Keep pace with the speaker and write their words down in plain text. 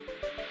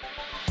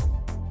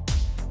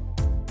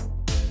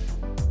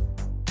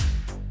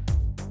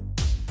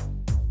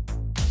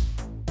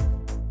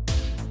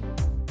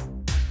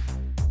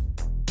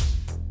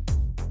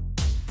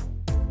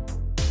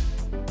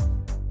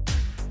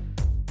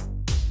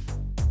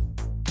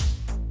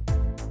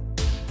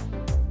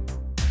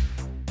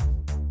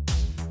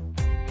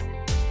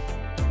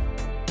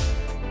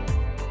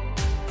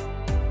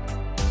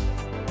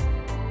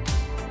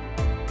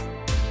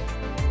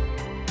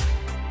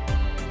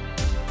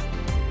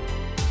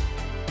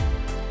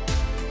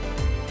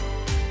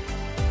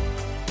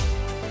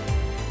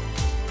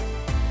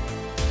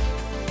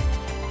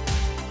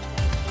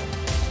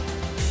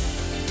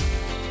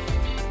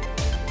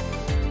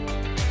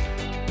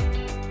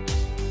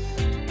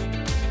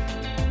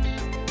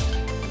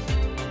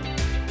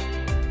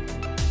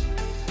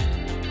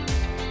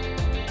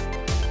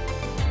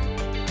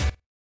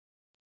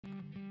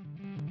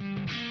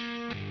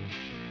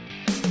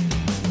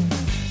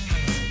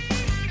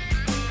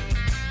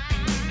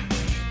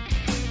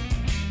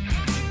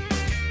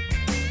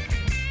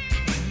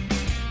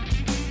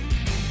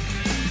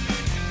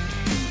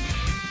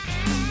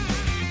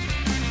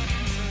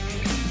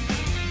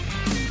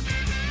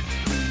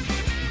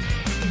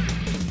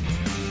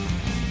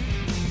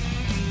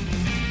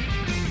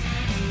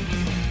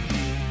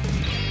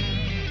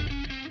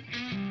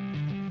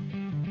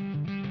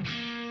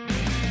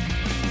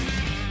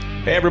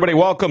Hey, everybody,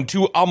 welcome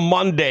to a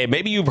Monday.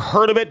 Maybe you've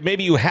heard of it,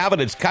 maybe you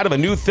haven't. It's kind of a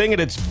new thing,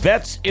 and it's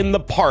Vets in the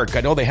Park.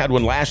 I know they had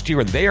one last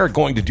year, and they are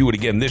going to do it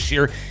again this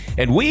year.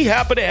 And we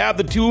happen to have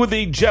the two of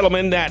the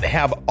gentlemen that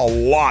have a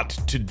lot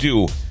to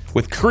do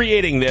with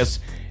creating this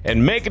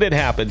and making it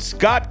happen.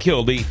 Scott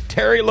Kilde,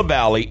 Terry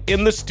Lavallie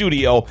in the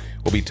studio.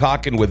 We'll be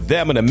talking with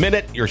them in a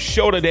minute. Your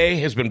show today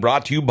has been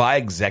brought to you by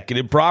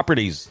Executive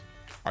Properties.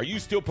 Are you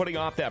still putting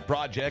off that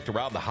project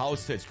around the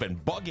house that's been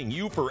bugging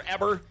you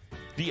forever?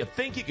 Do you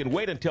think you can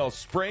wait until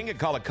spring and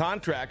call a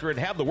contractor and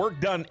have the work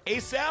done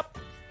ASAP?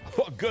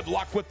 Well, good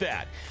luck with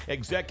that.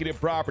 Executive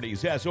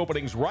Properties has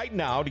openings right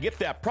now to get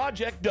that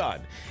project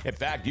done. In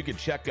fact, you can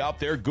check out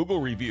their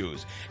Google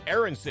reviews.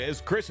 Aaron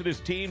says Chris and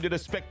his team did a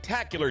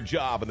spectacular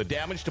job on the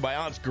damage to my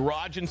aunt's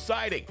garage and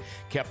siding.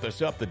 Kept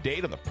us up to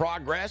date on the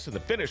progress, and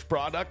the finished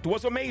product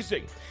was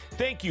amazing.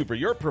 Thank you for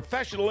your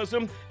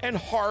professionalism and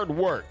hard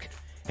work.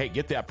 Hey,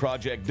 get that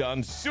project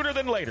done sooner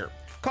than later.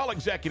 Call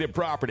Executive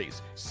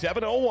Properties,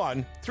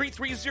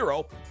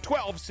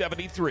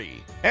 701-330-1273.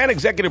 And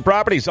Executive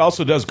Properties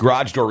also does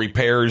garage door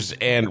repairs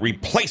and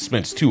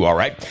replacements, too, all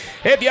right?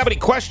 Hey, if you have any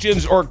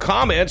questions or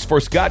comments for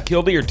Scott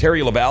Kilde or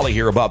Terry Lavallie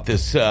here about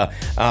this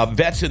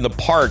Vets in the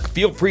Park,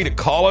 feel free to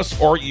call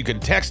us or you can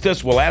text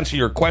us. We'll answer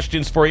your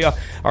questions for you.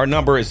 Our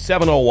number is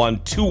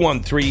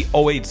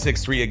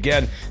 701-213-0863.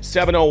 Again,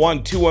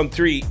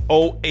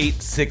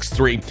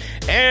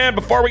 701-213-0863. And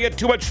before we get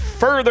too much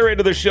further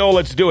into the show,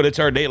 let's do it. It's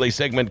our daily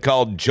segment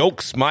called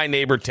Jokes My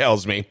Neighbor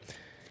Tells Me.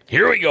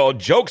 Here we go.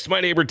 Jokes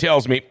My Neighbor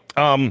Tells Me.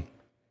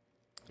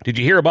 Did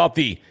you hear about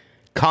the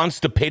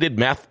constipated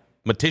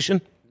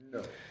mathematician?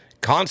 No.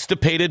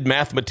 Constipated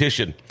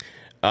mathematician.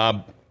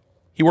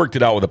 He worked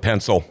it out with a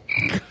pencil.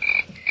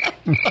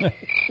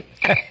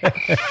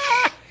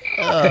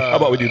 How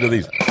about we do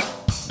these?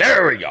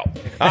 There we go.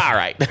 All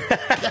right.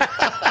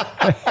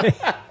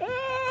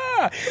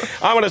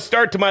 I'm going to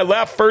start to my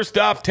left. First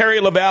off, Terry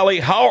Lavallie.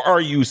 How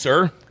are you,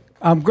 sir?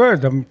 I'm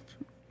good. I'm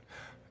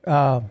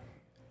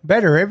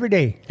better every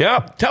day. Yeah.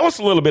 Tell us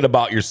a little bit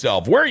about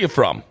yourself. Where are you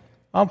from?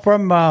 I'm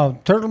from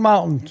Turtle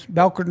Mountains,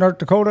 Belcourt, North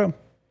Dakota.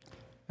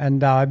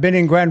 And I've been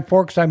in Grand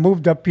Forks. I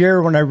moved up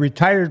here when I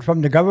retired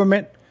from the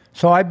government.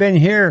 So I've been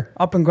here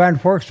up in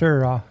Grand Forks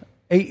for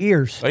 8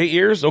 years. 8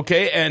 years,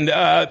 okay. And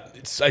I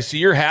see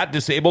your hat,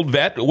 disabled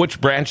vet.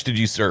 Which branch did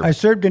you serve? I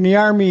served in the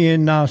Army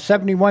in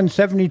 71,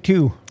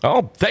 72.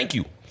 Oh, thank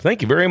you.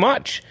 Thank you very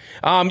much.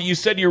 You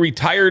said you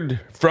retired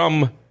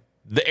from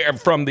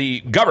the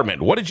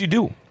government. What did you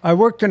do? I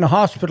worked in a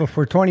hospital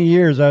for 20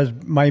 years.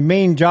 My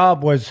main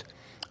job was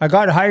I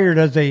got hired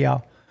as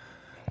a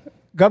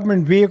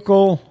government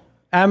vehicle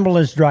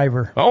ambulance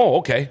driver. Oh,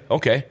 okay.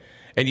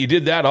 And you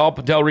did that all up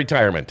until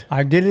retirement?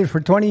 I did it for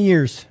 20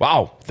 years.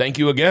 Wow. Thank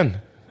you again.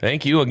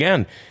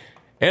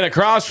 And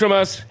across from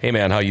us, hey,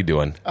 man, how you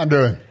doing? I'm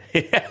doing.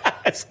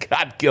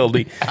 Scott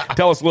Kilde.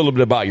 Tell us a little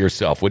bit about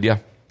yourself, would you?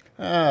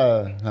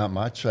 Not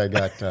much. I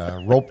got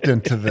roped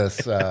into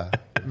this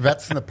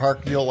Vets in the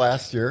Park deal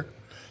last year,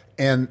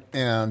 and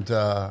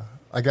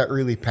I got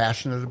really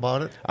passionate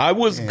about it. I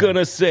was going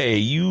to say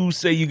you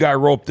got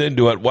roped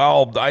into it.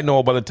 Well, I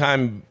know by the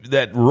time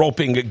that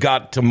roping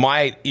got to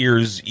my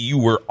ears, you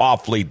were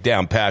awfully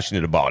damn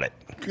passionate about it.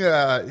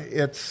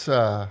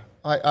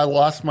 I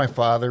lost my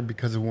father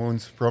because of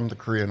wounds from the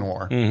Korean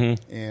War.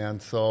 Mm-hmm.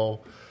 And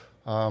so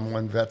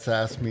when Vets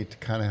asked me to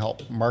kind of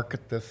help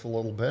market this a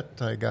little bit,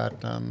 I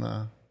got on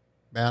the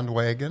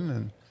bandwagon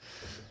and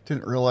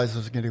didn't realize I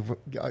was going to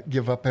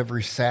give up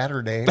every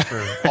Saturday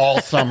for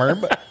all summer,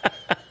 but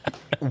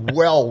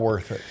well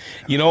worth it.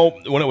 You know,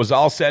 when it was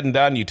all said and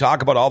done, you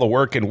talk about all the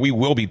work, and we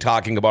will be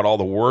talking about all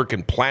the work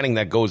and planning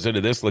that goes into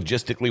this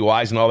logistically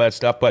wise and all that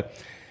stuff, but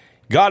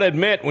gotta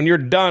admit, when you're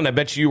done, I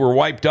bet you were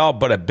wiped out,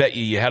 but I bet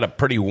you had a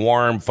pretty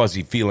warm,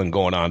 fuzzy feeling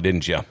going on,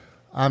 didn't you?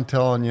 I'm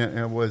telling you,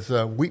 it was.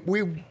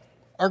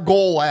 Our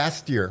goal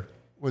last year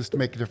was to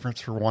make a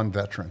difference for one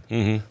veteran.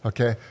 Mm-hmm.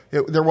 Okay,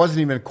 there wasn't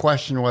even a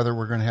question whether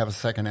we're going to have a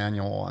second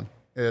annual one.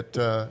 It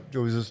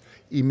was just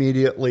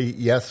immediately,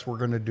 yes, we're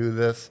going to do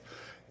this,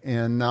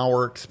 and now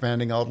we're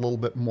expanding out a little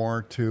bit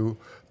more to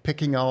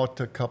picking out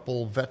a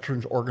couple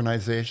veterans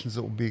organizations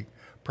that will be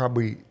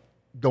probably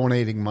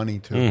donating money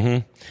to. Mm-hmm.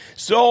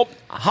 So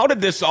how did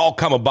this all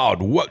come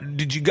about? What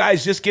did you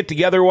guys just get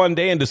together one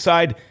day and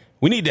decide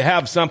we need to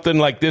have something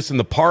like this in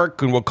the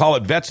park, and we'll call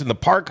it Vets in the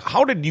Park?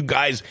 How did you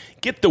guys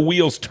get the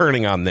wheels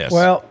turning on this?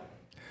 Well,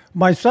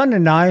 my son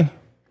and I,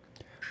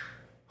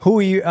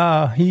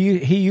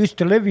 he used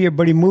to live here,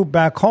 but he moved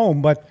back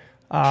home. But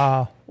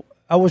I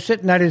was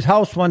sitting at his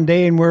house one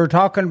day, and we were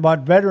talking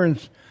about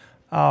veterans.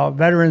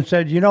 Veterans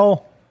said,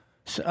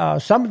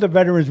 some of the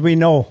veterans we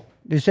know,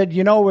 they said,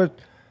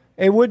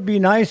 it would be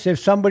nice if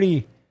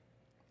somebody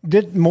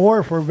did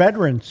more for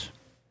veterans.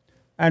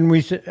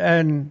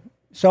 And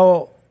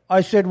so I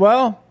said,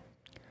 well,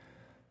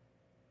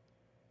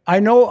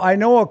 I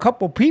know a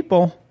couple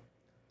people,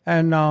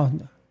 and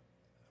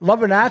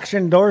Love and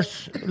Action,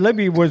 Doris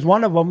Libby was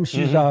one of them.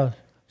 She's a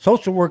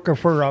social worker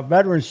for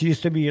veterans. She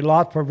used to be a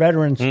lot for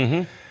veterans.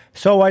 Mm-hmm.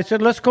 So I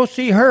said, let's go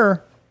see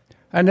her.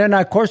 And then,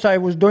 of course, I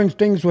was doing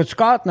things with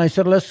Scott, and I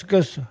said,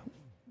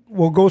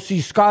 we'll go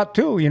see Scott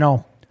too, you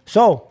know.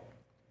 So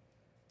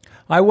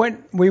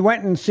we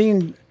went and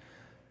seen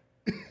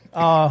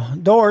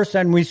Doris,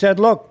 and we said,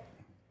 look,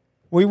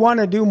 we want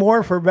to do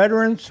more for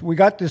veterans. We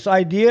got this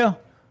idea.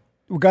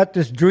 We got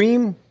this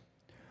dream.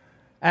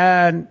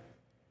 And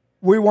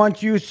we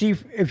want you to see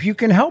if you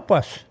can help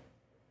us.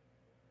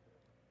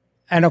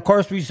 And, of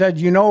course, we said,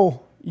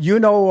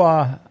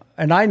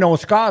 and I know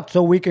Scott,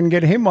 so we can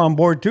get him on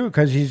board, too,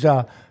 because he's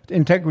an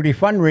integrity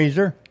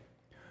fundraiser.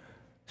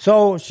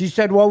 So she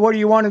said, well, what do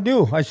you want to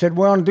do? I said,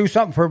 we want to do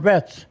something for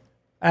vets.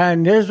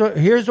 And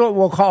here's what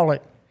we'll call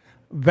it.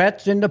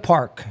 Vets in the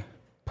Park.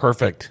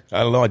 Perfect.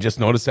 I don't know. I just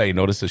noticed that. You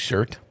noticed his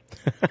shirt?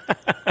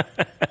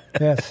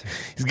 Yes.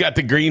 He's got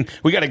the green.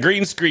 We got a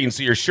green screen,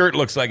 so your shirt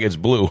looks like it's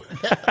blue.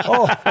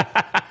 Oh.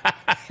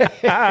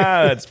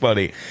 That's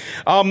funny.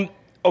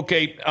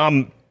 Okay.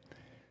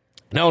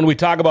 Now, when we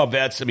talk about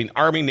vets, I mean,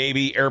 Army,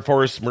 Navy, Air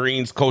Force,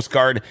 Marines, Coast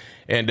Guard,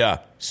 and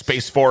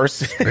Space Force.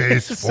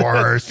 Space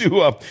Force.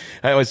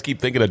 I always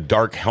keep thinking of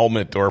Dark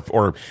Helmet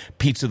or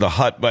Pizza the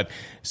Hut, but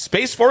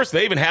Space Force,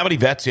 they even have any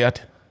vets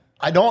yet?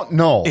 I don't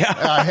know. Yeah,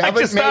 I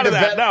haven't just thought of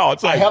that now.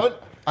 It's like,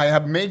 I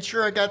have made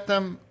sure I got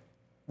them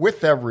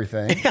with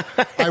everything.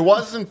 I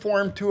was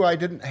informed, too, I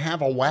didn't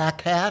have a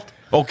whack hat.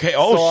 Okay.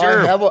 Oh, so sure.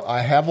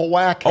 I have a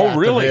whack hat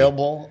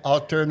available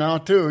out there now,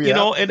 too. Yeah. You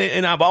know,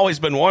 and I've always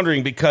been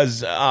wondering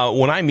because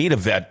when I meet a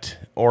vet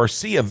or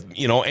see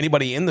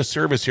anybody in the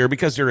service here,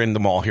 because they're in the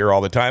mall here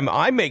all the time,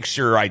 I make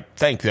sure I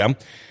thank them.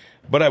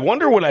 But I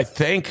wonder what I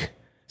thank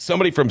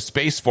somebody from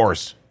Space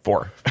Force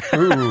for.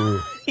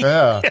 Ooh,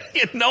 yeah.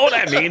 You know what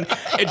I mean?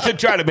 And to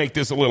try to make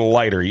this a little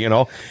lighter, you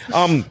know.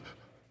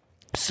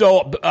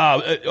 So,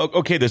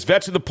 okay, this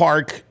Vets in the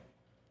Park,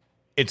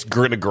 it's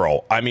going to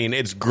grow. I mean,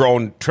 it's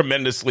grown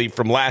tremendously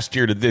from last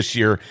year to this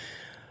year.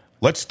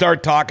 Let's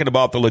start talking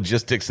about the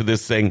logistics of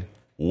this thing.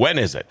 When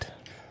is it?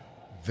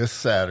 This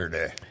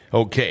Saturday.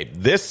 Okay,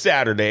 this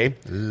Saturday.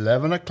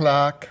 11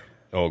 o'clock.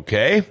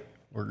 Okay.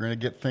 We're going to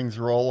get things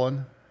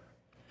rolling.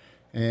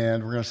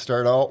 And we're going to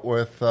start out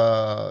with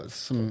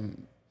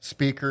some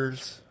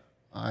speakers.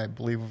 I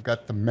believe we've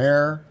got the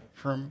mayor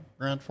from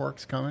Grand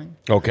Forks coming.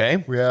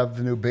 Okay. We have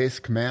the new base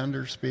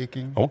commander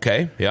speaking.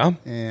 Okay, yeah.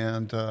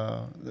 And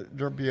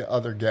there'll be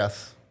other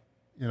guests,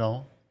 you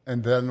know.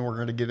 And then we're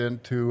going to get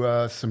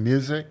into some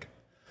music.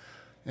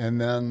 And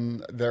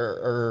then there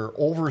are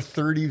over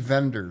 30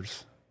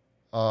 vendors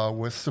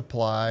with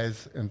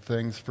supplies and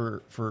things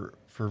for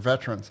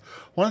veterans.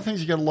 One of the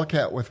things you got to look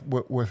at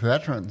with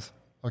veterans,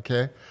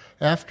 okay,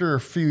 after a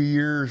few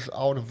years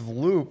out of the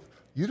loop,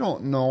 you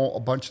don't know a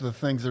bunch of the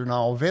things that are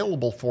now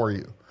available for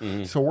you.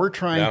 Mm-hmm. So we're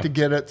trying to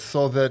get it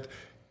so that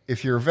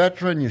if you're a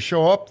veteran, you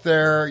show up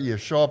there, you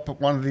show up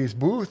at one of these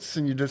booths,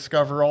 and you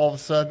discover all of a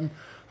sudden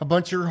a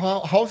bunch of your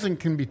housing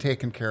can be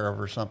taken care of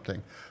or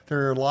something.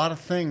 There are a lot of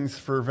things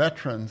for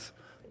veterans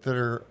that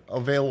are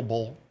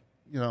available,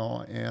 you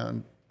know,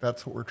 and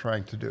that's what we're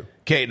trying to do.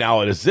 Okay,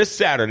 now it is this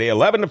Saturday,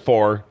 11 to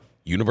 4,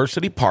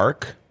 University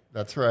Park.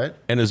 That's right.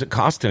 And does it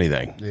cost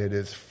anything? It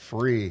is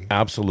free.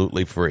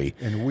 Absolutely free.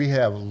 And we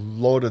have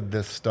loaded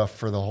this stuff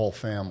for the whole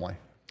family.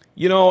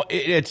 You know,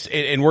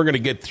 and we're going to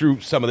get through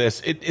some of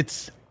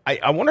this.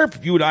 I wonder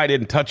if you and I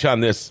didn't touch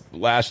on this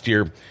last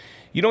year.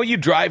 You know, you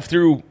drive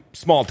through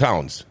small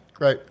towns.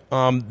 Right.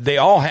 They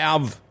all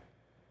have,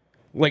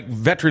 like,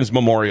 veterans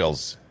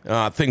memorials,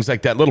 things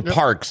like that, little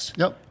parks.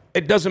 Yep.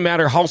 It doesn't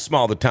matter how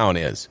small the town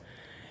is.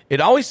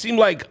 It always seemed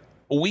like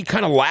we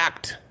kind of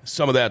lacked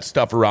some of that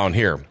stuff around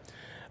here.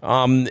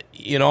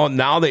 You know,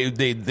 now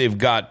they've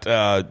got,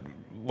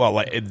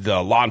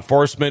 the law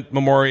enforcement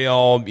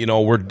memorial. You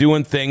know, we're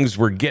doing things.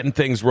 We're getting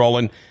things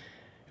rolling.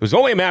 It was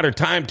only a matter of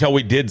time till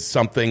we did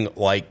something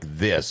like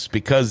this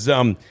because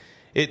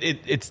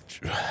it's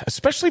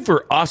especially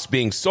for us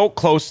being so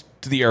close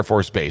to the Air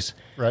Force Base.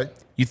 Right.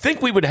 You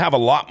think we would have a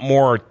lot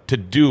more to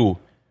do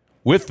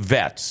with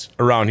vets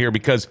around here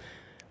because,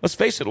 let's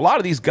face it, a lot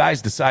of these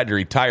guys decide to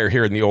retire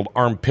here in the old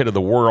armpit of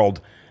the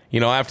world, you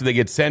know, after they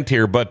get sent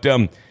here. But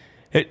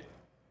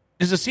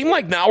does it seem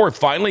like now we're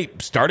finally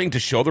starting to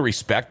show the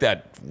respect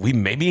that we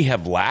maybe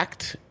have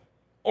lacked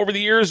over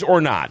the years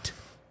or not?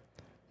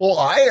 Well,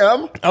 I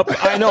am.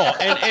 I know,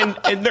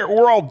 and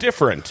we're all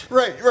different.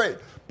 Right.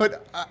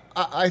 But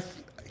I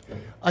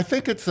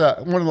think it's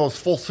one of those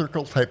full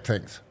circle type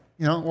things.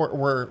 You know,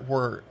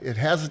 where it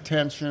has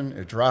attention,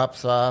 it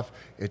drops off,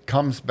 it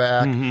comes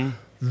back. Mm-hmm.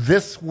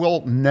 This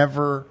will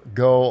never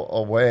go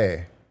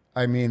away.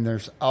 I mean,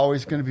 there's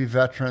always going to be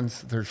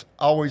veterans. There's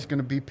always going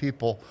to be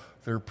people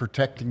that are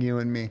protecting you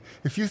and me.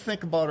 If you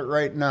think about it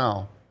right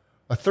now,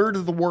 a third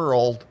of the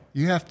world,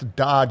 you have to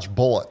dodge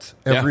bullets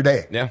every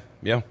day.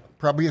 Yeah.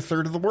 Probably a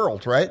third of the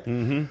world, right?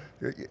 Mm-hmm.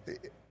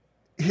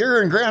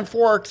 Here in Grand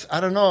Forks, I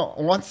don't know,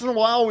 once in a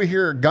while we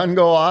hear a gun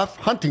go off,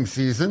 hunting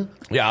season.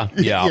 Yeah.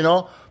 You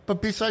know,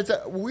 but besides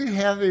that, we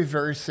have a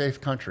very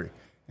safe country.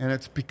 And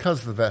it's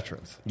because of the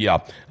veterans. Yeah.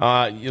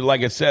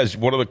 Like it says,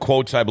 one of the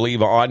quotes, I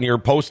believe, on your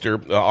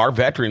poster, our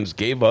veterans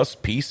gave us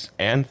peace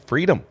and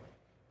freedom.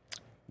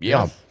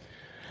 Yeah.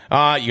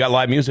 You got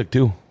live music,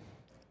 too.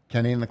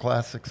 Kenny and the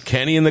Classics.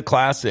 Kenny and the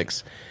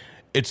Classics.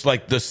 It's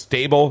like the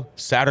stable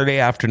Saturday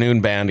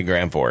afternoon band in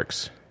Grand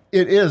Forks.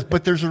 It is,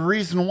 but there's a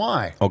reason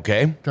why.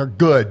 Okay. They're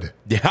good.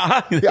 Yeah,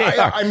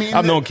 I mean,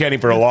 I've known Kenny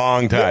for a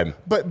long time.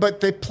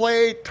 But they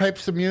play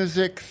types of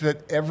music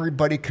that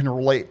everybody can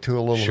relate to a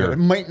little Sure. bit.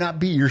 It might not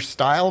be your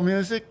style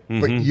music,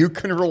 but you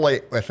can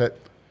relate with it,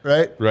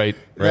 right? Right.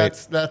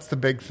 That's the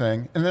big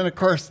thing. And then, of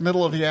course,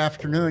 middle of the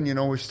afternoon,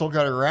 we've still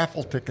got our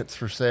raffle tickets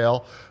for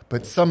sale,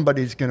 but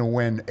somebody's going to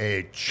win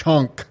a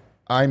chunk.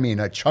 I mean,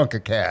 a chunk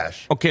of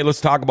cash. Okay,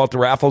 let's talk about the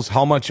raffles.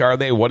 How much are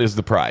they? What is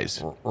the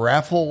prize?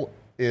 Raffle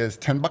is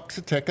 $10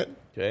 a ticket.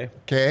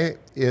 Okay.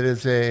 It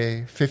is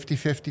a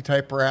 50-50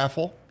 type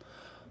raffle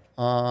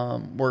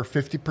where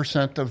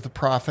 50% of the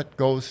profit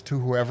goes to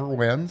whoever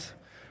wins.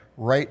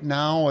 Right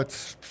now,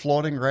 it's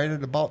floating right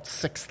at about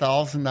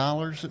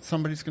 $6,000 that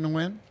somebody's going to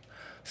win.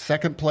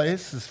 Second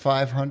place is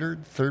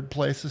 $500. Third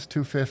place is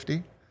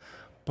 $250.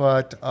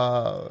 But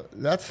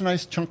that's a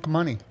nice chunk of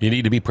money. You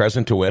need to be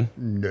present to win?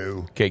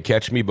 No. Okay,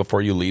 catch me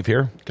before you leave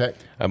here. Okay.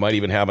 I might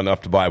even have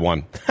enough to buy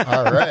one.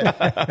 All right.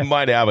 I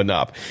might have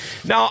enough.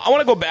 Now, I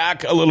want to go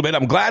back a little bit.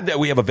 I'm glad that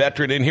we have a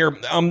veteran in here.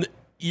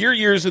 Your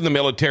years in the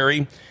military,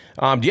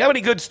 do you have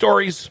any good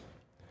stories?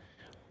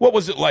 What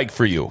was it like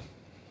for you?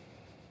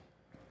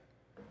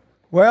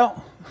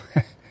 Well,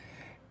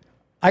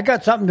 I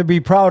got something to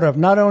be proud of,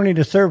 not only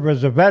to serve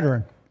as a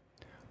veteran,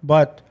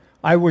 but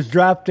I was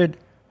drafted.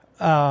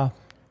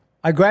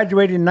 I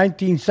graduated in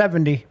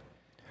 1970,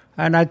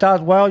 and I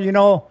thought, well,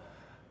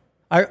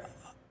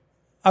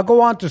 I'll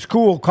go on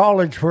to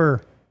college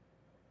for.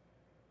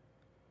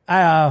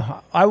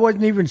 I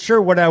wasn't even sure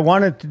what I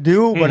wanted to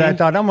do, but I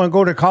thought I'm going to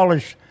go to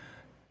college.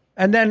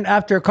 And then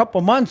after a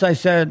couple months, I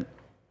said,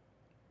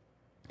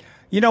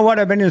 you know what?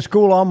 I've been in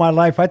school all my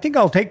life. I think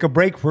I'll take a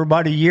break for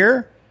about a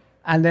year,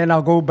 and then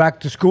I'll go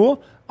back to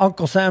school.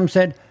 Uncle Sam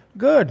said,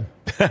 good.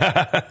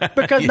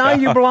 Because now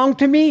you belong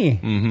to me.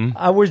 Mm-hmm.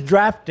 I was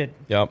drafted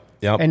in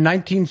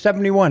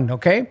 1971,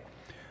 okay?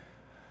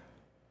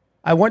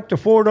 I went to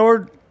Fort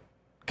Ord,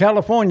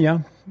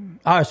 California.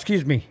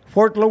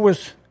 Fort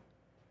Lewis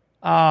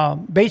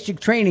basic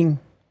training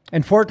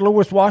in Fort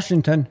Lewis,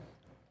 Washington.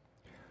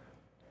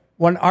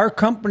 When our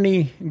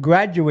company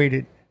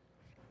graduated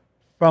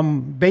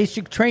from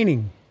basic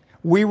training,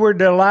 we were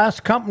the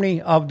last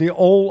company of the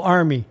old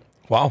Army.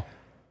 Wow.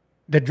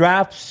 The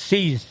draft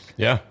ceased.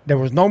 Yeah. There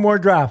was no more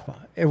draft.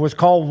 It was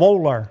called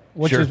VOLAR,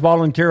 which is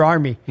Volunteer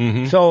Army.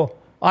 Mm-hmm. So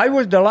I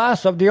was the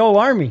last of the old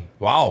Army.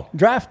 Wow.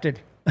 Drafted.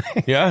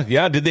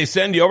 Yeah. Did they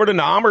send you over to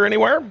Nam or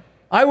anywhere?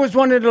 I was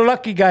one of the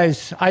lucky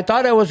guys. I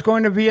thought I was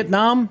going to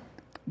Vietnam,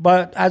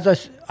 but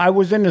as I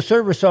was in the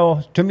service,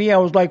 so to me, I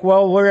was like,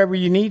 well, wherever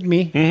you need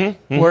me,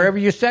 wherever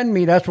you send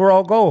me, that's where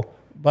I'll go.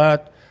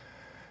 But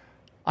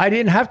I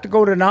didn't have to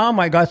go to Nam.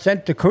 I got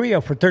sent to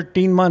Korea for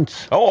 13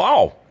 months. Oh,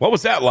 wow. What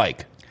was that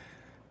like?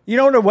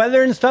 The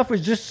weather and stuff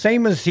is just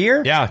same as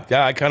here. Yeah,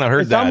 I kind of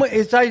heard that.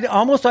 It's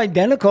almost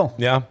identical.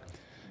 Yeah.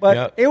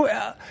 But,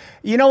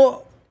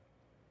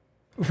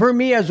 for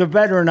me as a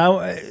veteran,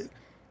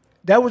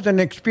 that was an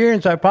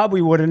experience I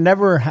probably would have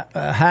never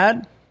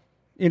had,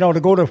 to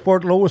go to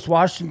Fort Lewis,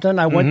 Washington.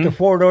 I went to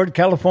Fort Ord,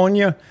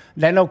 California,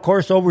 then, of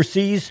course,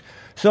 overseas.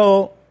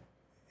 So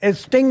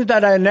it's things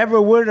that I never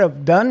would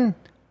have done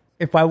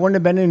if I wouldn't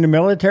have been in the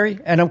military.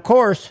 And, of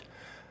course,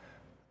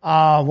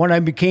 when I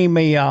became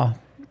a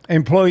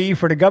employee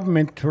for the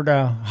government, for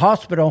the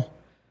hospital,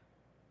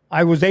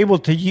 I was able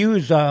to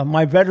use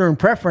my veteran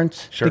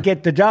preference to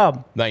get the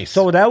job. Nice.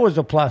 So that was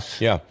a plus.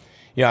 Yeah,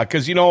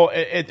 because,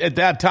 at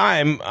that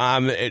time,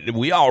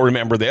 we all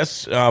remember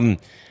this,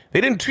 they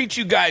didn't treat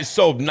you guys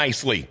so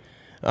nicely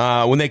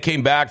when they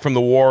came back from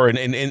the war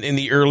in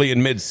the early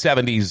and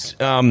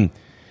mid-'70s.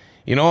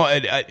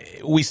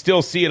 We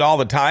still see it all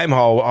the time,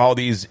 how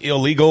these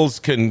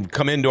illegals can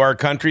come into our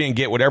country and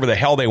get whatever the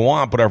hell they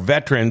want, but our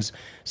veterans,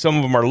 some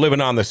of them are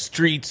living on the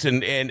streets,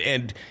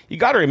 and you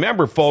got to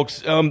remember,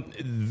 folks,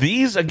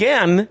 these,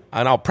 again,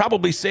 and I'll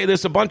probably say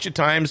this a bunch of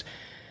times,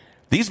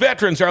 these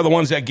veterans are the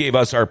ones that gave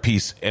us our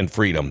peace and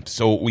freedom,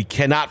 so we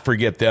cannot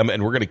forget them,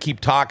 and we're going to keep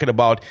talking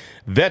about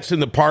Vets in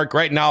the Park.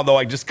 Right now, though,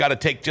 I just got to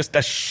take just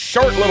a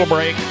short little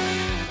break,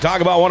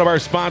 talk about one of our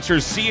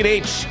sponsors,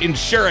 C&H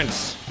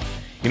Insurance.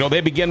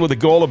 They begin with the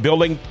goal of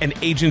building an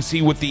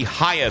agency with the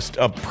highest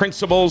of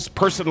principles,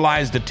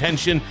 personalized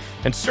attention,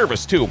 and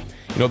service, too.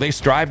 They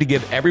strive to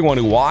give everyone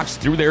who walks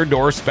through their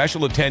door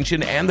special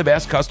attention and the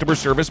best customer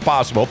service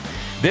possible.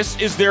 This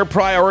is their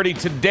priority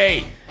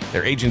today.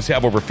 Their agents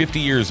have over 50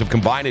 years of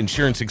combined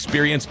insurance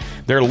experience.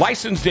 They're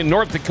licensed in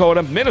North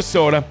Dakota,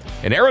 Minnesota,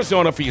 and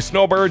Arizona for you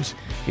snowbirds.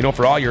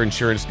 For all your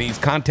insurance needs,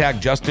 contact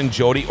Justin,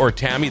 Jody, or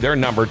Tammy. Their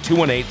number,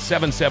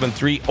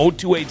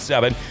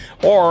 218-773-0287.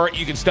 Or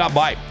you can stop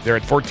by. They're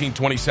at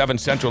 1427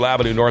 Central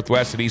Avenue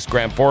Northwest at East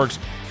Grand Forks.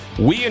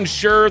 We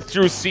insure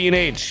through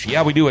C&H.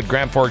 Yeah, we do at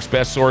Grand Forks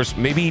Best Source.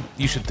 Maybe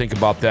you should think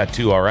about that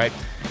too, all right?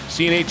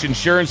 C&H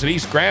Insurance at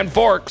East Grand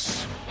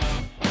Forks.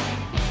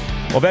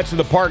 Well, Vets in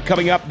the Park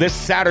coming up this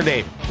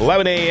Saturday,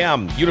 11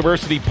 a.m.,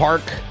 University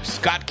Park.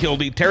 Scott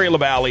Kilde, Terry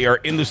Lavallie are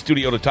in the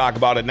studio to talk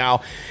about it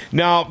now.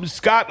 Now,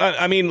 Scott,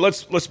 I mean,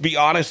 let's be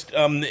honest.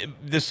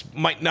 This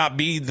might not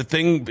be the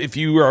thing if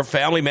you are a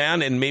family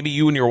man and maybe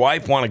you and your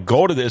wife want to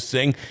go to this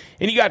thing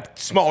and you got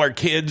smaller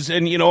kids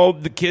and, you know,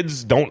 the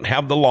kids don't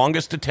have the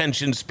longest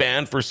attention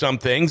span for some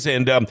things.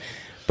 And,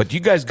 but you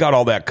guys got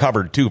all that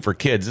covered, too, for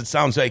kids. It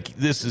sounds like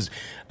this is,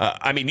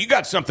 you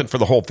got something for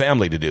the whole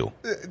family to do.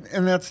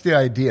 And that's the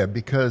idea,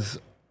 because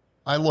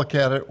I look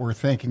at it, we're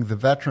thanking the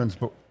veterans,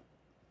 but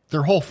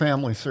their whole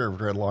family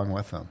served right along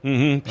with them.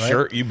 Mm-hmm. Right?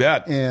 Sure, you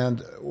bet.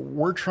 And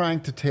we're trying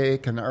to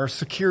take, and our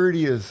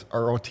security is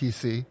our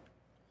OTC,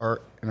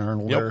 our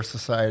Lair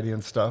Society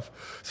and stuff.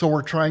 So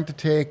we're trying to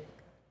take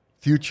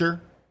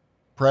future,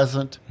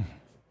 present,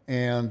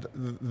 and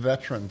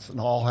veterans and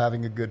all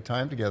having a good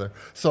time together.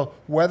 So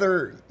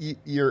whether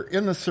you're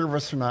in the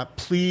service or not,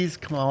 please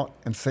come out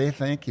and say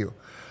thank you.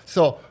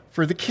 So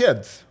for the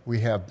kids, we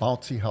have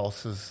bouncy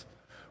houses.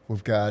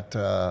 We've got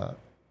a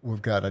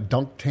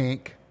dunk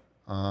tank.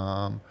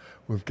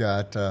 We've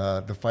got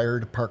the fire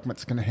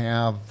department's going to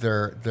have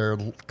their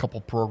couple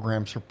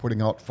programs for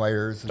putting out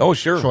fires. And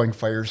showing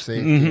fire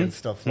safety and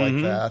stuff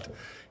like that.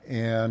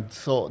 And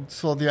so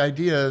the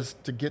idea is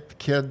to get the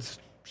kids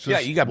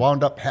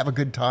wound up, have a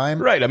good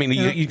time. Right. I mean,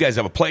 you guys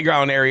have a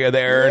playground area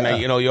there, and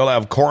you'll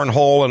have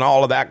cornhole and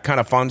all of that kind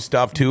of fun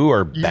stuff too,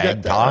 or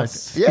bag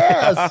toss.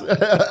 Yes.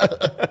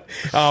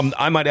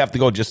 I might have to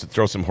go just to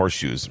throw some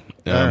horseshoes.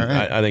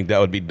 I think that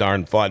would be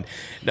darn fun.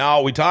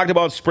 Now, we talked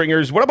about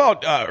springers. What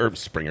about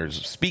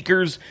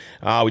speakers?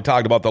 We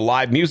talked about the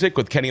live music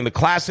with Kenny and the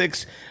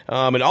Classics,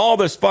 and all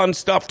this fun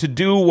stuff to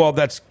do. Well,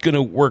 that's going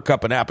to work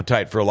up an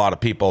appetite for a lot of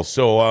people.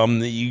 So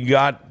you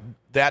got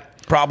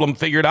that problem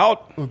figured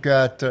out? We've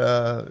got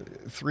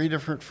 3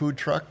 different food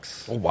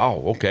trucks. Oh, wow.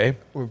 Okay.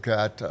 We've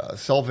got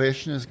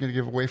Salvation is going to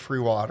give away free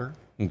water.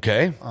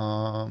 Okay.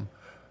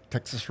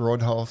 Texas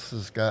Roadhouse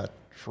has got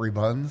free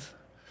buns.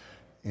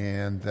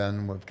 And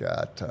then we've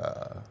got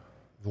The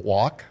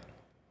Walk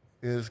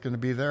is going to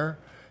be there.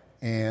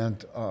 And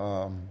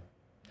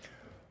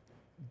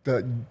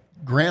the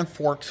Grand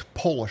Forks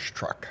Polish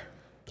truck.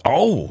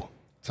 Oh.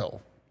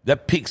 So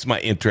that piques my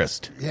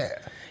interest. Yeah.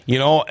 You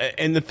know,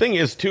 and the thing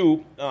is,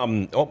 too,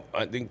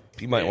 I think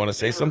you might want to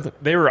say something.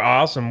 They were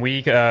awesome. We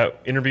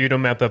interviewed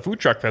them at the Food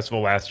Truck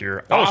Festival last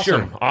year. Awesome.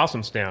 Sure.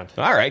 Awesome stand.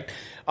 All right.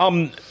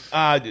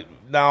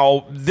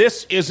 Now,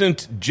 this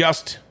isn't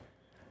just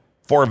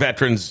for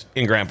veterans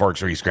in Grand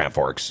Forks or East Grand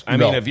Forks. I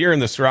mean, if you're in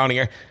the surrounding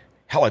area,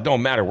 hell, it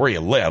don't matter where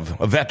you live.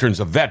 A veteran's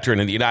a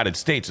veteran in the United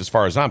States as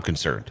far as I'm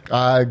concerned.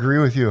 I agree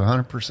with you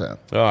 100%.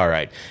 All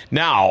right.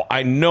 Now,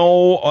 I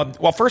know,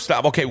 well, first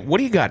off, okay, what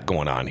do you got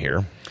going on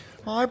here?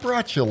 Well, I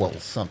brought you a little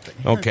something.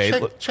 Okay.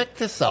 Check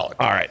this out.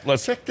 All right.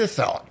 Let's check this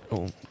out.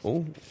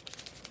 Oh.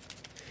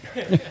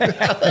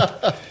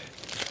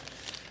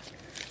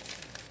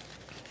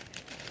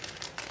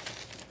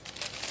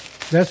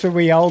 That's what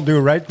we all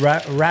do, right?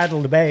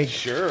 Rattle the bag.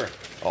 Sure.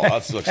 Oh,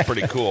 that looks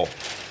pretty cool.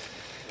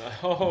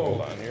 Hold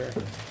on here.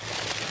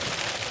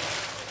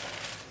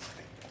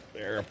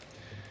 There.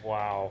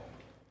 Wow.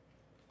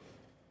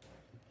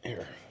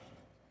 Here.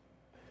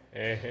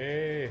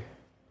 Hey.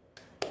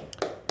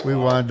 We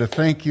wanted to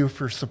thank you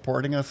for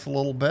supporting us a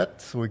little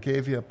bit, so we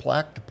gave you a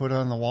plaque to put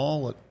on the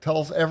wall that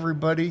tells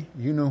everybody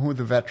you know who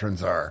the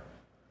veterans are.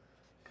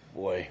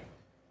 Boy,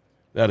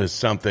 that is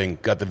something.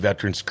 Got the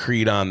Veterans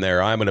Creed on there.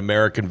 I'm an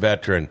American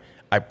veteran.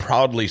 I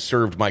proudly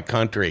served my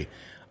country.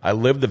 I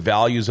live the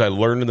values I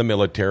learned in the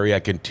military. I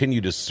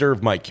continue to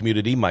serve my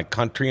community, my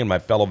country, and my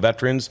fellow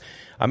veterans.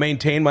 I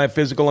maintain my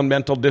physical and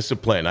mental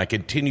discipline. I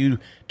continue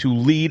to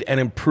lead and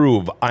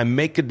improve. I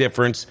make a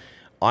difference.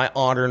 I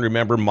honor and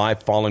remember my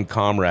fallen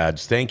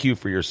comrades. Thank you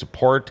for your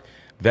support.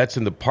 Vets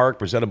in the Park,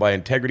 presented by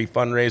Integrity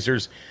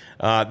Fundraisers.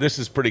 This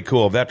is pretty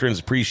cool. Veterans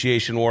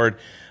Appreciation Award.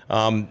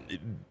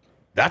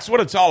 That's what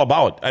it's all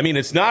about. I mean,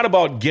 it's not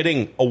about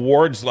getting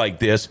awards like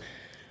this.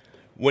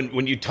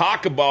 When you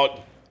talk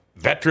about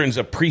Veterans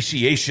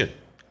Appreciation,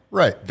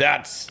 right?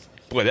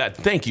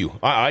 Thank you.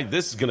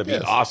 This is going to be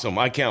awesome.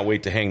 I can't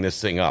wait to hang this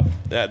thing up.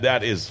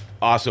 That is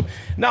awesome.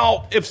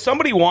 Now, if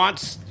somebody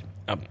wants...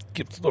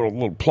 Get a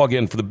little plug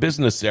in for the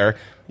business there.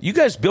 You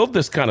guys build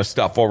this kind of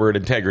stuff over at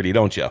Integrity,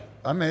 don't you?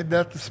 I made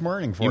that this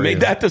morning for you. You made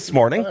that this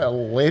morning? I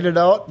laid it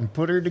out and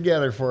put her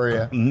together for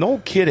you. No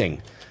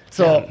kidding.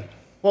 So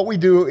what we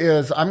do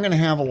is I'm going to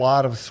have a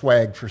lot of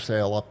swag for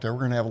sale up there.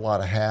 We're going to have a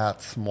lot of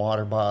hats, some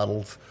water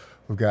bottles.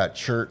 We've got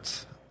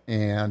shirts,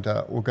 and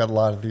we've got a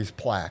lot of these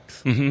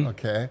plaques. Mm-hmm.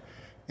 Okay?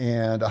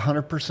 And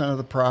 100% of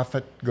the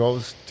profit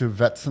goes to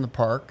Vets in the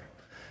Park.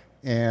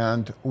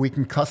 And we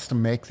can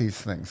custom make these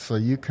things. So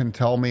you can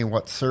tell me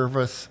what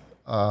service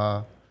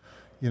you're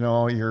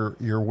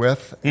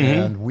with,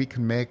 and we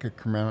can make a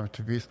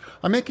commemorative piece.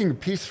 I'm making a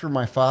piece for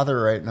my father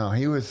right now.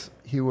 He was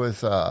in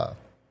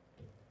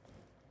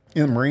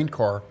the Marine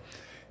Corps,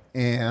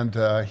 and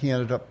he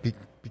ended up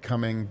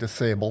becoming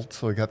disabled,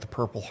 so he got the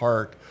Purple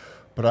Heart.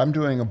 But I'm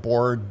doing a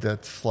board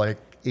that's like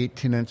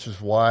 18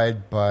 inches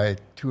wide by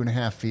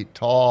 2.5 feet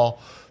tall.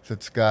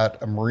 That's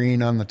got a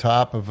marine on the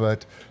top of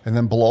it, and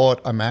then below it,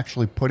 I'm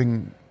actually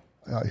putting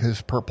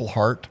his Purple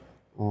Heart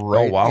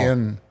right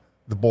in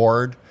the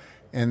board,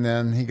 and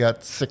then he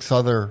got 6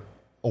 other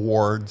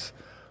awards.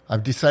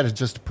 I've decided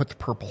just to put the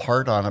Purple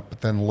Heart on it, but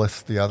then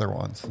list the other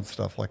ones and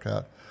stuff like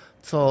that.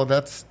 So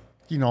that's,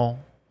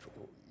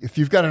 if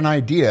you've got an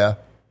idea,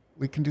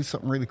 we can do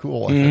something really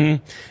cool with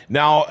it.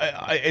 Now,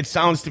 it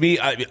sounds to me,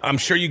 I'm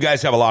sure you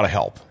guys have a lot of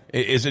help.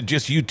 Is it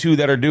just you two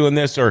that are doing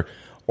this, or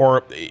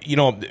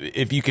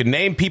if you can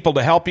name people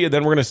to help you,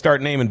 then we're going to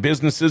start naming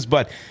businesses.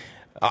 But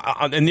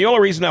and the only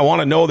reason I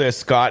want to know this,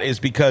 Scott, is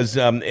because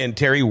and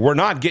Terry, we're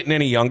not getting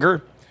any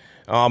younger.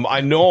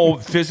 I know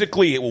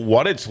physically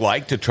what it's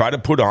like to try to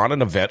put on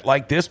an event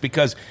like this,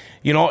 because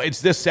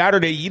it's this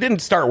Saturday. You didn't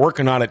start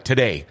working on it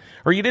today,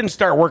 or you didn't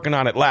start working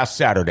on it last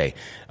Saturday.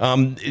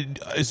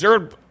 Is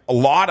there a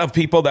lot of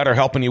people that are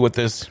helping you with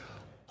this?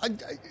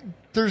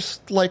 There's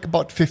like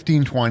about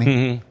 15,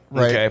 20,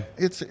 right? Okay.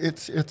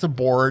 It's a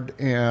board,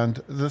 and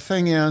the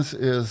thing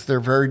is they're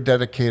very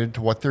dedicated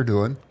to what they're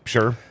doing.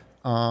 Sure.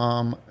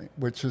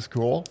 Which is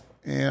cool.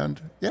 And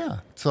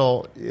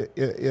so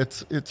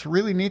it's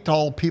really neat to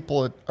all the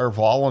people that are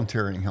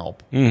volunteering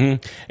help. And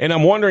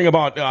I'm wondering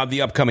about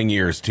the upcoming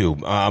years too.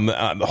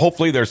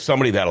 Hopefully there's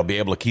somebody that'll be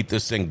able to keep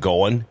this thing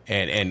going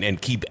and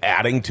keep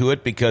adding to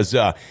it, because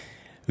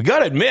we got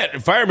to admit,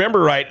 if I remember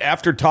right,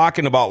 after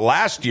talking about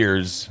last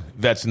year's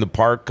Vets in the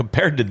Park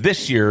compared to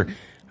this year,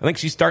 I think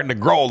she's starting to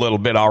grow a little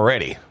bit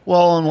already.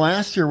 Well, and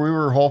last year we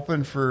were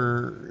hoping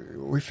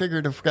we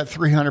figured if we got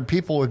 300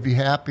 people would be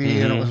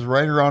happy, and it was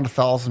right around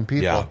 1,000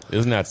 people. Yeah,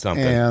 isn't that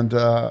something? And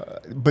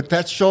but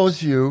that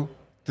shows you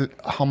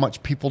how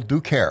much people do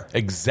care.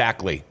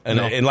 Exactly.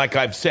 And like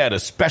I've said,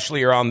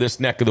 especially around this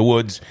neck of the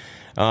woods,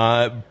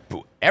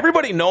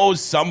 everybody knows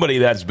somebody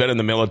that's been in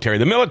the military.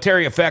 The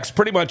military affects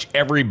pretty much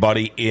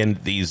everybody in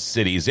these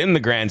cities, in the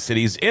grand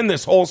cities, in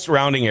this whole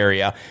surrounding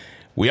area.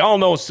 We all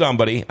know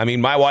somebody. I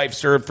mean, my wife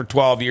served for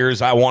 12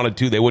 years. I wanted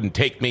to. They wouldn't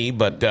take me,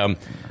 but,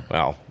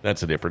 well,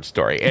 that's a different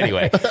story.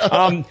 Anyway,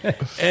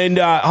 and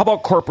how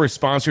about corporate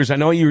sponsors? I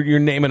know you're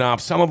naming off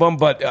some of them,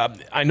 but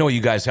I know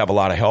you guys have a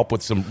lot of help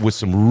with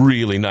some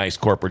really nice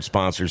corporate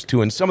sponsors,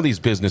 too, and some of these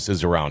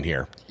businesses around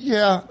here.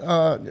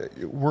 Yeah,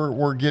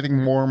 we're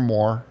getting more and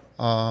more.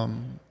 I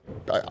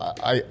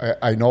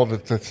know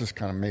that this is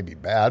kind of maybe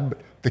bad, but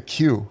the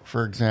Q,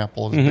 for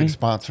example, is a big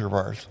sponsor of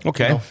ours.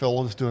 Okay.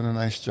 Phil is doing a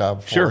nice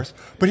job for us.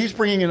 But he's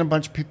bringing in a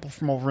bunch of people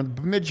from over in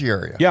the Bemidji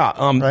area. Yeah.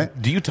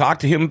 Right? Do you talk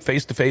to him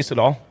face-to-face at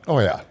all? Oh,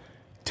 yeah.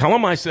 Tell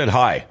him I said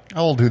hi.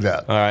 I will do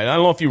that. All right. I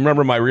don't know if you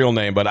remember my real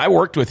name, but I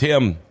worked with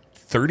him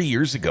 30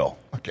 years ago.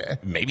 Okay.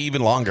 Maybe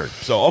even longer.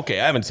 So, okay,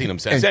 I haven't seen him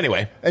since.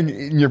 Anyway.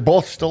 And you're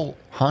both still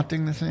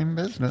haunting the same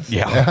business.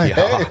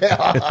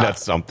 Yeah.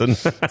 That's something.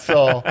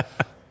 So,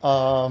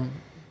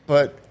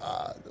 but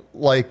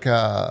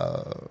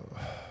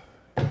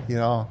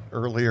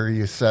earlier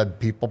you said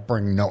people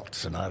bring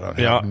notes, and I don't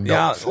have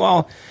notes. Yeah,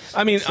 well,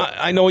 I mean,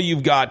 I know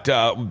you've got,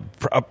 a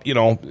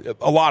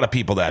lot of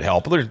people that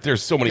help.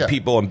 There's so many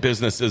people and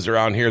businesses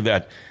around here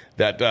that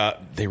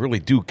they really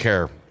do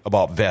care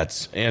about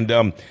vets.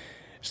 And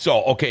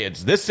so, okay,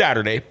 it's this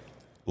Saturday,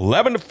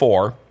 11 to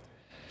 4.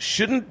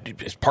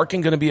 Is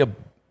parking going to be a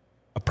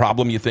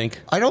problem, you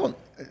think?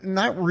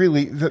 Not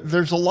really.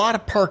 There's a lot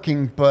of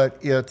parking,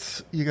 but you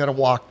got to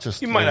walk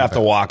just. You might have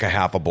to walk a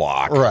half a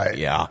block. Right.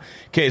 Yeah.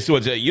 Okay, so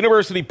it's at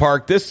University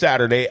Park this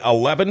Saturday,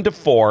 11 to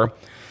 4.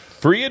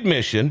 Free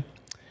admission.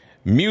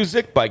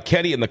 Music by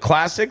Kenny and the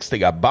Classics. They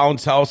got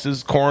bounce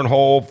houses,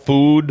 cornhole,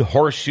 food,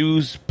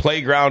 horseshoes,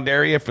 playground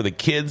area for the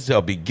kids.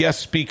 There'll be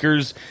guest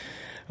speakers,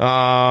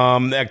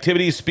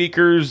 activity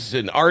speakers,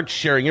 and arts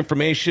sharing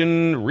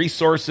information,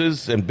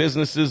 resources, and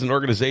businesses and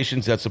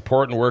organizations that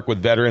support and work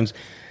with veterans.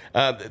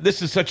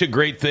 This is such a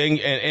great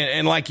thing,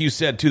 and like you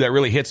said, too, that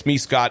really hits me,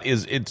 Scott,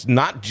 is it's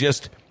not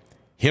just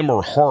him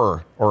or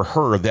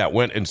her that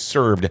went and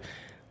served.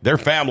 Their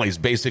families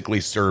basically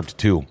served,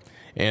 too.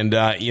 And,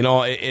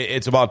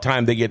 it's about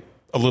time they get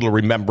a little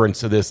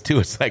remembrance of this, too.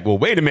 It's like, well,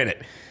 wait a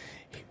minute.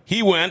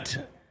 He went.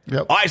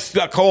 Yep. I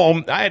stuck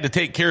home. I had to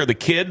take care of the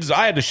kids.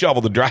 I had to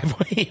shovel the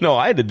driveway.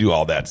 I had to do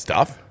all that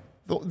stuff.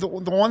 The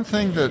one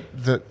thing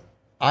that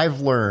I've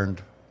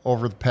learned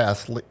over the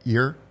past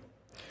year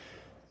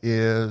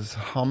is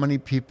how many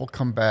people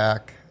come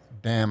back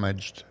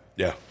damaged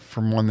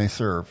from when they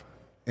serve.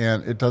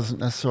 And it doesn't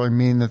necessarily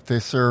mean that they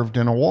served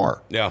in a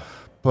war. Yeah.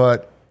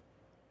 But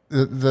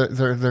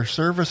their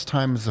service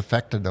time has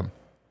affected them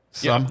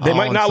somehow. They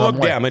might not look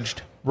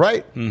damaged.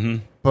 Right. Mm-hmm.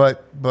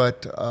 But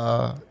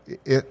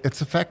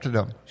it's affected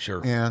them.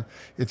 Sure. And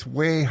it's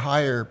way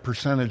higher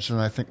percentage than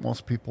I think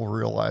most people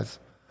realize,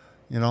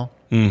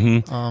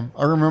 Mm-hmm.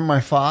 I remember my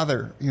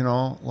father,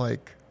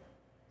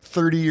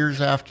 30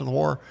 years after the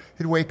war,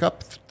 he'd wake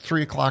up at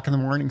 3 o'clock in the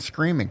morning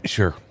screaming.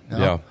 Sure.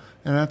 Yeah.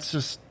 And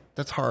that's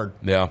hard.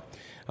 Yeah.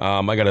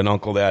 I got an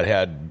uncle that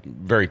had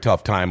very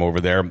tough time over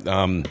there.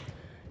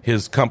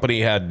 His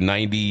company had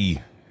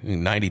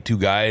 92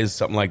 guys,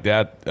 something like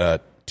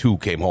that. 2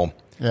 came home.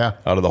 Yeah.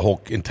 out of the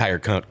whole entire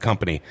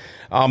company.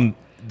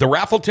 The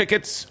raffle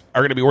tickets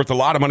are going to be worth a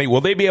lot of money.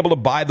 Will they be able to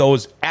buy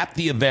those at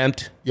the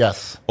event?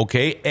 Yes.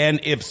 Okay. And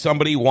if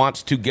somebody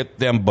wants to get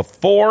them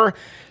before,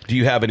 do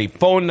you have any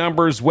phone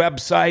numbers,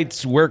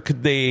 websites? Where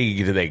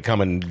do they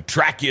come and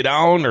track you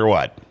down or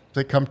what?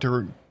 They come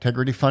to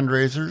Integrity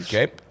Fundraisers,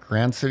 Okay.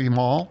 Grand City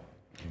Mall.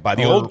 By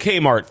the old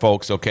Kmart,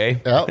 folks,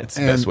 okay? Yep. That's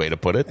the best way to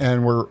put it.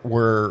 And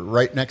we're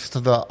right next to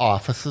the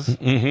offices,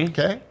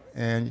 okay?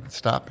 And you can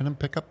stop in and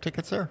pick up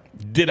tickets there.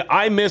 Did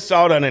I miss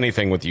out on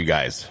anything with you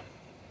guys?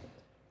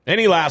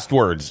 Any last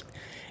words?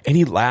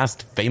 Any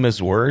last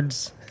famous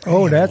words?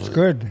 Oh, that's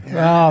good.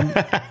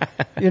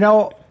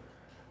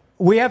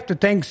 We have to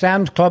thank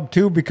Sam's Club,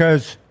 too,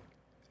 because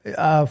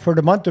for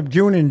the month of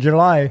June and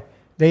July,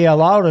 they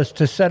allowed us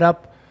to set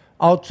up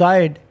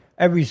outside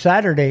every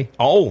Saturday.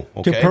 Oh,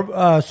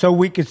 okay. So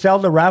we could sell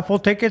the raffle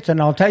tickets.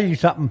 And I'll tell you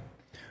something.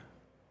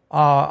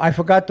 I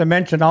forgot to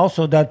mention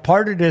also that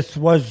part of this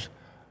was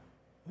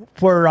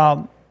for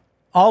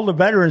all the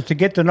veterans to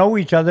get to know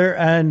each other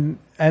and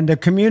the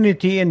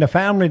community and the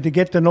family to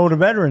get to know the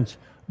veterans.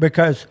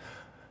 Because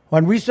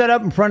when we set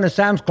up in front of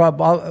Sam's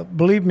Club,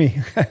 believe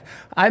me,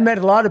 I met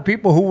a lot of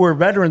people who were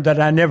veterans that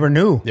I never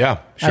knew. Yeah,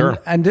 sure.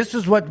 And this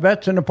is what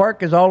Vets in the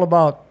Park is all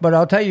about. But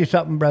I'll tell you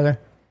something, brother.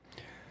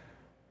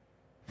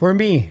 For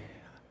me,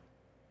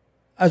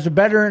 as a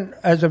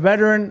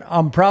veteran,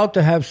 I'm proud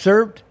to have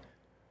served.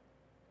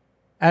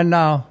 And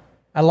a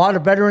lot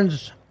of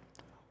veterans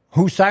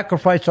who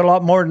sacrificed a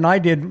lot more than I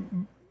did.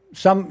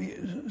 Some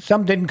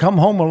didn't come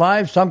home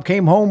alive. Some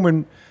came home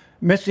and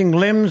missing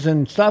limbs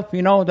and stuff.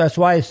 That's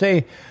why I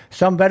say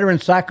some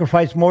veterans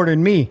sacrificed more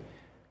than me,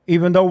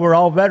 even though we're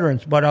all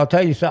veterans. But I'll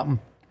tell you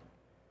something.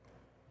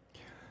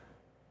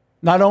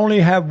 Not only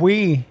have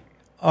we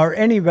or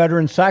any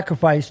veteran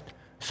sacrificed,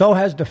 so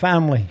has the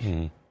family.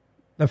 Mm-hmm.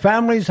 The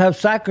families have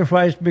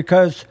sacrificed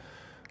because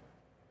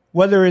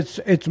whether it's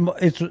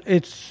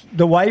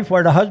the wife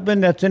or the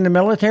husband that's in the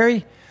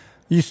military,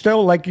 you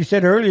still, like you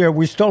said earlier,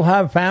 we still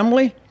have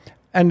family,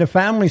 and the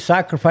family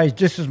sacrificed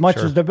just as much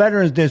as the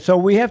veterans did. So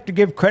we have to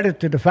give credit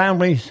to the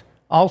families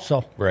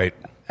also. Right.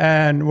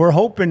 And we're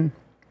hoping,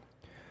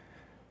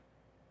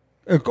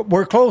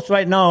 we're close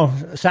right now,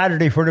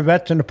 Saturday for the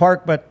Vets in the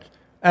Park, but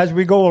as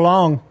we go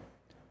along,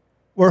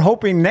 we're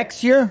hoping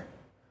next year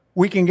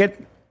we can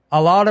get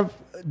a lot of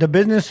the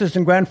businesses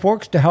in Grand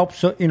Forks to help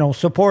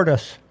support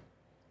us,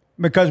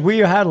 because we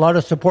had a lot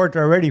of support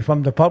already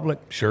from the public.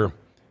 Sure.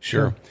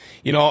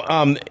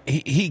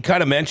 He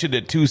kind of mentioned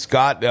it too,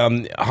 Scott,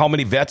 how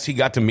many vets he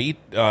got to meet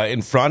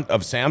in front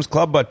of Sam's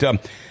Club. But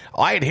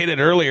I had hit it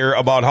earlier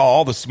about how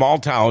all the small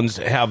towns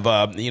have,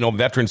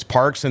 veterans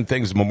parks and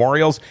things,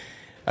 memorials.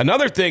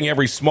 Another thing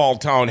every small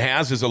town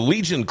has is a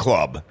Legion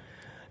Club.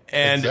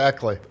 And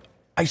exactly.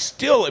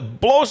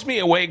 It blows me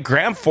away.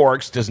 Grand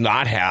Forks does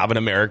not have an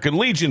American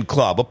Legion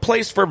Club, a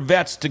place for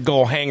vets to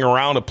go hang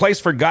around, a place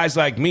for guys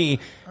like me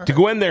to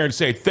go in there and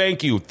say,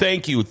 thank you,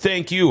 thank you,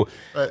 thank you.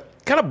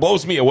 Kind of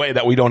blows me away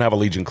that we don't have a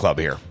Legion Club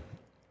here.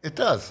 It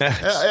does.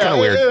 It's kind of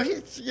weird.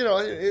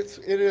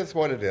 It is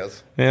what it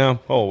is. Yeah.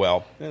 Oh,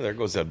 well. There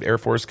goes the Air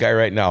Force guy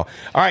right now.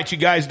 All right, you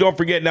guys, don't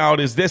forget now,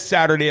 it is this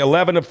Saturday,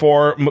 11 to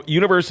 4,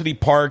 University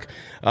Park,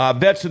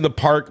 Vets in the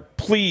Park.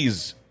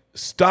 Please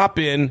stop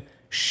in.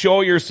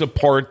 Show your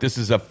support. This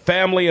is a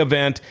family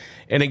event.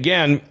 And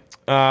again,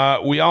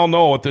 we all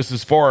know what this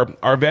is for,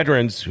 our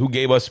veterans who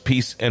gave us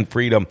peace and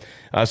freedom.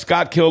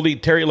 Scott Kilde,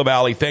 Terry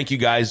Lavallie, thank you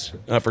guys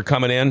for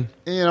coming in.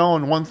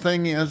 And one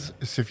thing is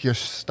if you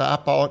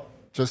stop out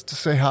just to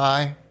say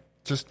hi,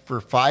 just for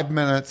 5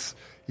 minutes,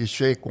 you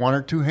shake one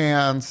or two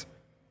hands,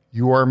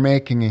 you are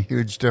making a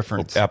huge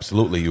difference.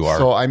 Absolutely, you are.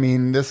 So,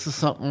 this is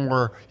something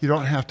where you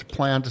don't have to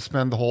plan to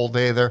spend the whole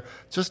day there.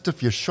 Just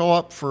if you show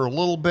up for a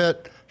little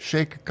bit,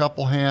 shake a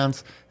couple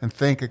hands, and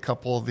thank a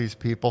couple of these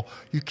people.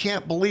 You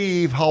can't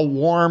believe how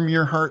warm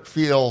your heart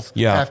feels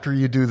after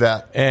you do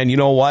that. And you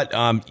know what?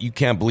 You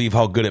can't believe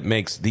how good it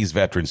makes these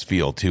veterans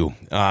feel, too.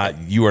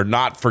 You are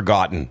not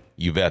forgotten,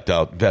 you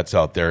vets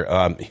out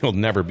there. You'll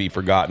never be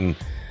forgotten,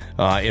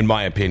 in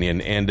my opinion.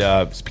 And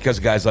it's because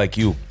of guys like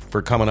you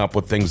for coming up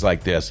with things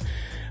like this.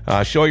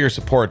 Show your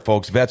support,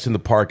 folks. Vets in the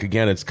Park.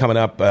 Again, it's coming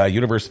up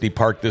University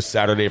Park this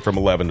Saturday from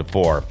 11 to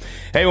 4.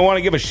 Hey, we want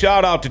to give a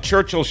shout out to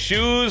Churchill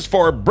Shoes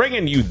for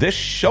bringing you this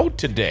show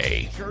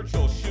today.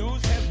 Churchill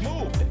Shoes has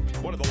moved.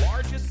 One of the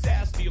largest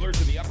SAS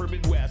dealers in the upper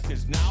Midwest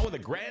is now in the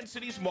Grand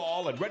Cities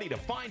Mall and ready to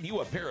find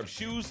you a pair of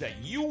shoes that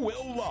you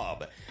will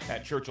love.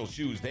 At Churchill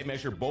Shoes, they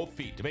measure both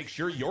feet to make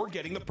sure you're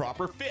getting the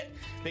proper fit.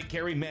 They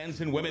carry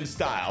men's and women's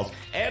styles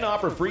and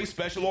offer free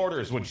special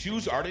orders when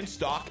shoes aren't in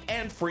stock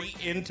and free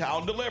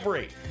in-town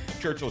delivery.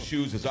 Churchill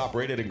Shoes has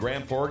operated in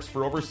Grand Forks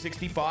for over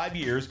 65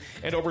 years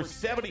and over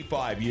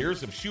 75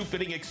 years of shoe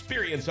fitting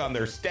experience on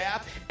their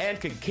staff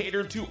and can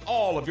cater to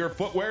all of your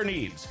footwear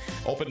needs.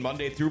 Open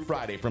Monday through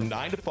Friday from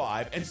 9 to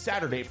 5 and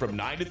Saturday from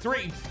 9 to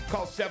 3.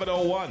 Call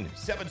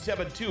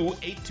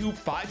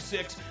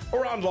 701-772-8256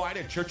 or online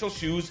at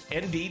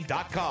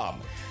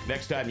churchillshoesnd.com.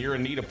 Next time you're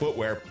in need of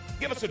footwear,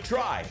 give us a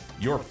try.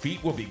 Your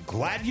feet will be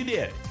glad you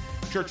did.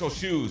 Churchill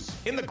Shoes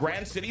in the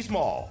Grand Cities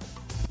Mall.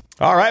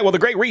 All right, well, the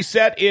Great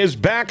Reset is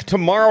back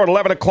tomorrow at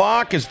 11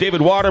 o'clock as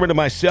David Waterman and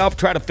myself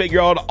try to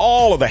figure out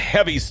all of the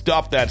heavy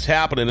stuff that's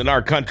happening in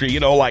our country,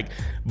 like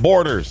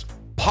borders,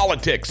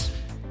 politics,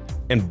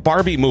 and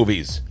Barbie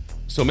movies.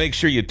 So make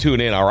sure you tune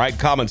in, all right?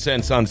 Common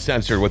Sense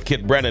Uncensored with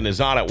Kit Brennan is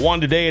on at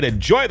 1 today. And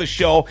enjoy the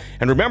show.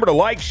 And remember to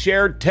like,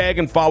 share, tag,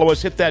 and follow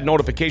us. Hit that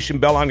notification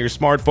bell on your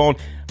smartphone.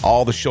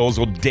 All the shows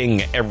will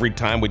ding every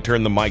time we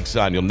turn the mics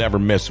on. You'll never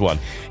miss one.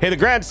 Hey, the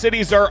Grand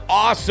Cities are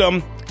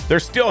awesome.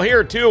 They're still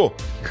here, too.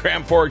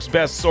 Grand Forks'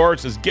 best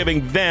source is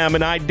giving them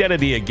an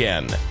identity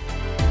again.